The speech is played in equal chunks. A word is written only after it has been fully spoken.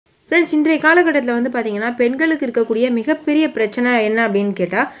Friends, இன்றைய காலகட்டத்தில் வந்து பார்த்தீங்கன்னா பெண்களுக்கு இருக்கக்கூடிய மிகப்பெரிய பிரச்சனை என்ன அப்படின்னு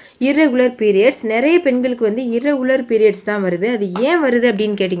கேட்டால் இர்ரெகுலர் பீரியட்ஸ். நிறைய பெண்களுக்கு வந்து இர்ரெகுலர் பீரியட்ஸ் தான் வருது. அது ஏன் வருது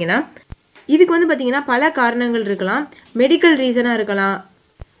அப்படின்னு கேட்டிங்கன்னா, இதுக்கு வந்து பார்த்திங்கன்னா பல காரணங்கள் இருக்கலாம். மெடிக்கல் ரீசனாக இருக்கலாம்,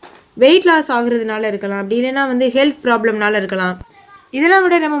 வெயிட் லாஸ் ஆகுறதுனால இருக்கலாம், அப்படி இல்லைன்னா வந்து ஹெல்த் ப்ராப்ளம்னால இருக்கலாம். இதெல்லாம்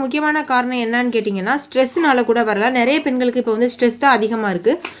விட நம்ம முக்கியமான காரணம் என்னன்னு கேட்டிங்கன்னா ஸ்ட்ரெஸ்னால கூட வரலாம். நிறைய பெண்களுக்கு இப்போ வந்து ஸ்ட்ரெஸ் தான் அதிகமாக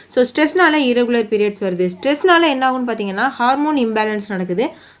இருக்குது. ஸோ ஸ்ட்ரெஸ்னால இர்ரெகுலர் பீரியட்ஸ் வருது. ஸ்ட்ரெஸ்னால என்ன ஆகும்னு பார்த்தீங்கன்னா ஹார்மோன் இம்பேலன்ஸ் நடக்குது.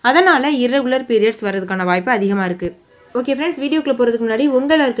 அதனால் இர்ரெகுலர் பீரியட்ஸ் வரதுக்கான வாய்ப்பு அதிகமாக இருக்குது. ஓகே ஃப்ரெண்ட்ஸ், வீடியோக்குள்ளே போகிறதுக்கு முன்னாடி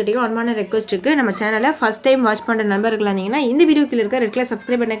உங்கள்கிட்டையும் அன்பான ரெக்வஸ்ட் இருக்குது. நம்ம சேனலை ஃபஸ்ட் டைம் வாட்ச் பண்ணுற நண்பர்கள் இருந்தீங்கன்னா இந்த வீடியோக்குள்ள இருக்க ரெட் கலர்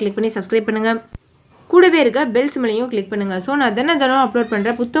சப்ஸ்கிரைப் பண்ண கிளிக் பண்ணி சப்ஸ்கிரைப் பண்ணுங்கள். கூடவே இருக்க பெல் சிம்லையும் கிளிக் பண்ணுங்கள். ஸோ நான் தினம் அப்லோட்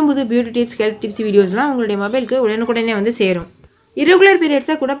பண்ணுற புது பியூட்டி டிப்ஸ், ஹெல்த் டிப்ஸ் வீடியோஸ்லாம் உங்களுடைய மொபைலுக்கு உடனுக்குடனே வந்து சேரும். இர்ரெகுலர்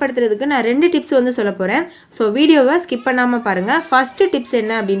பீரியட்ஸை குணப்படுத்துறதுக்கு நான் 2 டிப்ஸ் வந்து சொல்ல போகிறேன். ஸோ வீடியோவை ஸ்கிப் பண்ணாமல் பாருங்கள். ஃபஸ்ட்டு டிப்ஸ்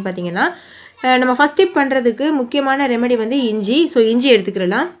என்ன அப்படின்னு பார்த்தீங்கன்னா, நம்ம ஃபஸ்ட் டிப் பண்ணுறதுக்கு முக்கியமான ரெமெடி வந்து இஞ்சி. ஸோ இஞ்சி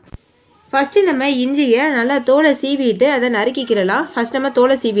எடுத்துக்கிடலாம். ஃபஸ்ட்டு நம்ம இஞ்சியை நல்லா தோலை சீவிட்டு அதை நறுக்கிக்கிறலாம். ஃபஸ்ட் நம்ம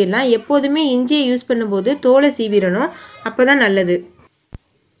தோலை சீவிடலாம். எப்போதுமே இஞ்சியை யூஸ் பண்ணும்போது தோலை சீவிடணும், அப்போ தான் நல்லது.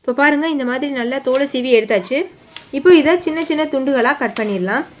 இப்போ பாருங்கள், இந்த மாதிரி நல்லா தோலை சீவி எடுத்தாச்சு. இப்போ இதை சின்ன சின்ன துண்டுகளாக கட்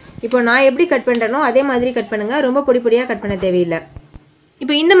பண்ணிடலாம். இப்போ நான் எப்படி கட் பண்ணுறேனோ அதே மாதிரி கட் பண்ணுங்கள். ரொம்ப பொடி பொடியாக கட் பண்ண தேவையில்லை.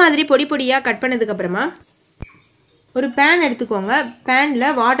 இப்போ இந்த மாதிரி பொடி பொடியாக கட் பண்ணதுக்கப்புறமா ஒரு பேன் எடுத்துக்கோங்க. பேனில்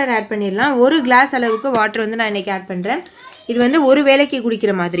வாட்டர் ஆட் பண்ணிடலாம். 1 கிளாஸ் அளவுக்கு வாட்டர் வந்து நான் இன்றைக்கி ஆட் பண்ணுறேன். இது வந்து ஒரு வேளைக்கு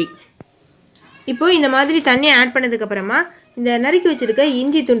குடிக்கிற மாதிரி. இப்போது இந்த மாதிரி தண்ணி ஆட் பண்ணதுக்கப்புறமா இந்த நறுக்கி வச்சுருக்க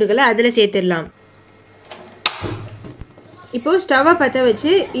இஞ்சி துண்டுகளை அதில் சேர்த்துடலாம். இப்போது ஸ்டவ்வை பற்ற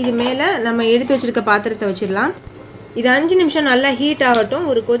வச்சு இது மேலே நம்ம எடுத்து வச்சுருக்க பாத்திரத்தை வச்சிடலாம். இது 5 நிமிஷம் நல்லா ஹீட் ஆகட்டும்,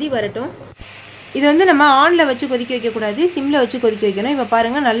 ஒரு கொதி வரட்டும். இது வந்து நம்ம ஆனில் வச்சு கொதிக்க வைக்கக்கூடாது, சிம்மில் வச்சு கொதிக்க வைக்கணும். இப்போ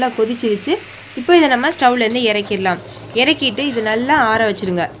பாருங்கள், நல்லா கொதிச்சிருச்சு. இப்போ இதை நம்ம ஸ்டவ்லேருந்து இறக்கிடலாம். இறக்கிட்டு இது நல்லா ஆற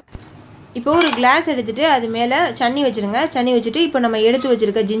வச்சுருங்க. இப்போ ஒரு கிளாஸ் எடுத்துகிட்டு அது மேலே சன்னி வச்சுருங்க. சன்னி வச்சுட்டு இப்போ நம்ம எடுத்து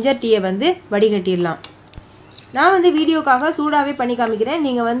வச்சுருக்க ஜிஞ்சர் டீயை வந்து வடிகட்டிடலாம். நான் வந்து வீடியோக்காக சூடாகவே பண்ணி காமிக்கிறேன்.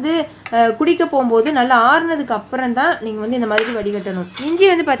 நீங்கள் வந்து குடிக்க போகும்போது நல்லா ஆறுனதுக்கு அப்புறம் தான் நீங்கள் வந்து இந்த மாதிரி வடிகட்டணும். இஞ்சி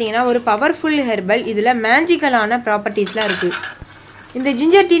வந்து பார்த்தீங்கன்னா ஒரு பவர்ஃபுல் ஹெர்பல். இதில் மேஜிக்கலான ப்ராப்பர்ட்டிஸ்லாம் இருக்குது. இந்த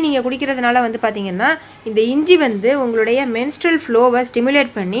ஜிஞ்சர் டீ நீங்கள் குடிக்கிறதுனால வந்து பார்த்தீங்கன்னா இந்த இஞ்சி வந்து உங்களுடைய மென்ஸ்ட்ரல் ஃப்ளோவை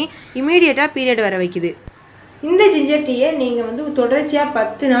ஸ்டிமுலேட் பண்ணி இமீடியட்டாக பீரியட் வர வைக்குது. இந்த ஜிஞ்சர் டீயை நீங்கள் வந்து தொடர்ச்சியாக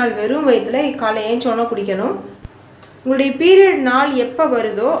 10 நாள் வெறும் வயிற்றில் காலை ஏஞ்சோன்னா குடிக்கணும். உங்களுடைய பீரியட் நாள் எப்போ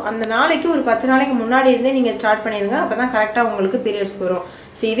வருதோ அந்த நாளைக்கு ஒரு 10 நாளைக்கு முன்னாடி இருந்தே நீங்கள் ஸ்டார்ட் பண்ணிடுங்க. அப்போ தான் கரெக்டாக உங்களுக்கு பீரியட்ஸ் வரும்.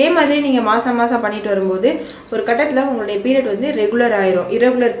 ஸோ இதே மாதிரி நீங்கள் மாதம் பண்ணிட்டு வரும்போது ஒரு கட்டத்தில் உங்களுடைய பீரியட் வந்து ரெகுலர் ஆயிரும்.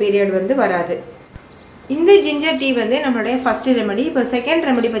 இர்ரெகுலர் பீரியட் வந்து வராது. இந்த ஜிஞ்சர் டீ வந்து நம்மளுடைய ஃபஸ்ட்டு ரெமெடி. இப்போ செகண்ட்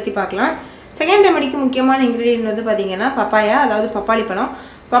ரெமெடி பற்றி பார்க்கலாம். செகண்ட் ரெமெடிக்கு முக்கியமான இன்க்ரீடியன்ட் வந்து பார்த்திங்கன்னா பப்பாயா, அதாவது பப்பாளி பழம்.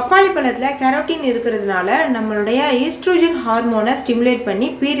 பப்பாளி பழத்தில் கெரோட்டின் இருக்கிறதுனால நம்மளுடைய ஈஸ்ட்ரோஜன் ஹார்மோனை ஸ்டிமுலேட் பண்ணி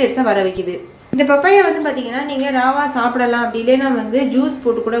பீரியட்ஸை வர வைக்குது. இந்த பப்பாயா வந்து பார்த்தீங்கன்னா நீங்கள் ராவா சாப்பிடலாம், அப்படி இல்லைன்னா வந்து ஜூஸ்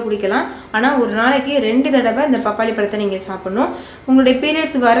போட்டு கூட குடிக்கலாம். ஆனால் ஒரு நாளைக்கு 2 தடவை இந்த பப்பாளி பழத்தை நீங்கள் சாப்பிடணும். உங்களுடைய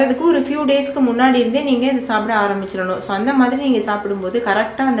பீரியட்ஸ் வர்றதுக்கு ஒரு ஃபியூ டேஸ்க்கு முன்னாடி இருந்தே நீங்கள் இதை சாப்பிட ஆரம்பிச்சிடணும். ஸோ அந்த மாதிரி நீங்கள் சாப்பிடும்போது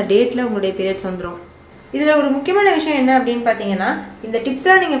கரெக்டாக அந்த டேட்டில் உங்களுடைய பீரியட்ஸ் வந்துடும். இதில் ஒரு முக்கியமான விஷயம் என்ன அப்படின்னு பார்த்தீங்கன்னா, இந்த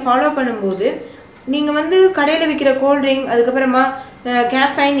டிப்ஸாக நீங்கள் ஃபாலோ பண்ணும்போது நீங்கள் வந்து கடையில் விற்கிற கோல்ட்ரிங்க், அதுக்கப்புறமா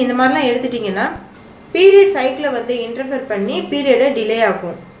கேஃபைன் இந்த மாதிரிலாம் எடுத்துட்டிங்கன்னா பீரியட் சைக்கிளை வந்து இன்டர்ஃபர் பண்ணி பீரியடை டிலே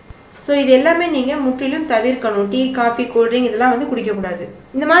ஆகும். ஸோ இது எல்லாமே நீங்கள் முற்றிலும் தவிர்க்கணும். டீ, காஃபி, கூல்ட்ரிங்க் இதெல்லாம் வந்து குடிக்கக்கூடாது.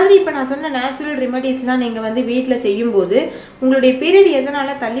 இந்த மாதிரி இப்போ நான் சொன்ன நேச்சுரல் ரெமெடிஸ்லாம் நீங்கள் வந்து வீட்டில் செய்யும்போது உங்களுடைய பீரியட் எதனால்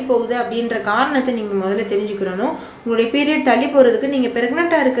தள்ளி போகுது அப்படின்ற காரணத்தை நீங்கள் முதல்ல தெரிஞ்சுக்கிறணும். உங்களுடைய பீரியட் தள்ளி போகிறதுக்கு நீங்கள்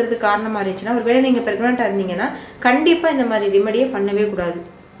ப்ரெக்னெண்ட்டாக இருக்கிறதுக்கு காரணமாக இருந்துச்சுன்னா, ஒருவேளை நீங்கள் ப்ரெக்னெண்ட்டாக இருந்தீங்கன்னா கண்டிப்பாக இந்த மாதிரி ரெமெடியை பண்ணவே கூடாது.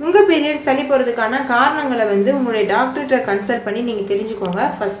 உங்கள் பீரியட்ஸ் தள்ளி போகிறதுக்கான காரணங்களை வந்து உங்களுடைய டாக்டர்கிட்ட கன்சல்ட் பண்ணி நீங்கள் தெரிஞ்சுக்கோங்க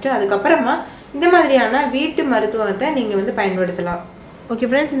ஃபஸ்ட்டு. அதுக்கப்புறமா இந்த மாதிரியான வீட்டு மருத்துவத்தை நீங்கள் வந்து பயன்படுத்தலாம். ஓகே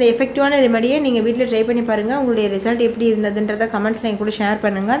ஃப்ரெண்ட்ஸ், இந்த எஃபெக்டிவான ரெமெடியை நீங்கள் வீட்டில் ட்ரை பண்ணி பாருங்கள். உங்களுடைய ரிசல்ட் எப்படி இருந்ததுன்றதை கமெண்ட்ஸில் என் கூட ஷேர்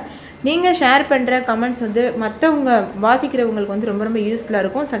பண்ணுங்கள். நீங்கள் ஷேர் பண்ணுற கமெண்ட்ஸ் வந்து மற்றவங்க வாசிக்கிறவங்களுக்கு வந்து ரொம்ப யூஸ்ஃபுல்லாக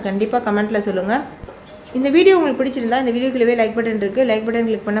இருக்கும். ஸோ கண்டிப்பாக கமெண்ட்டில் சொல்லுங்கள். இந்த வீடியோ உங்களுக்கு பிடிச்சிருந்தா இந்த வீடியோக்குள்ளவே லைக் பட்டன் இருக்குது. லைக் பட்டன்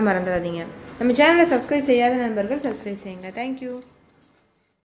கிளிக் பண்ண மறந்துடாதீங்க. நம்ம சேனலை சப்ஸ்கிரைப் செய்யாத நண்பர்கள் சப்ஸ்கிரைப் செய்யுங்க. தேங்க்யூ.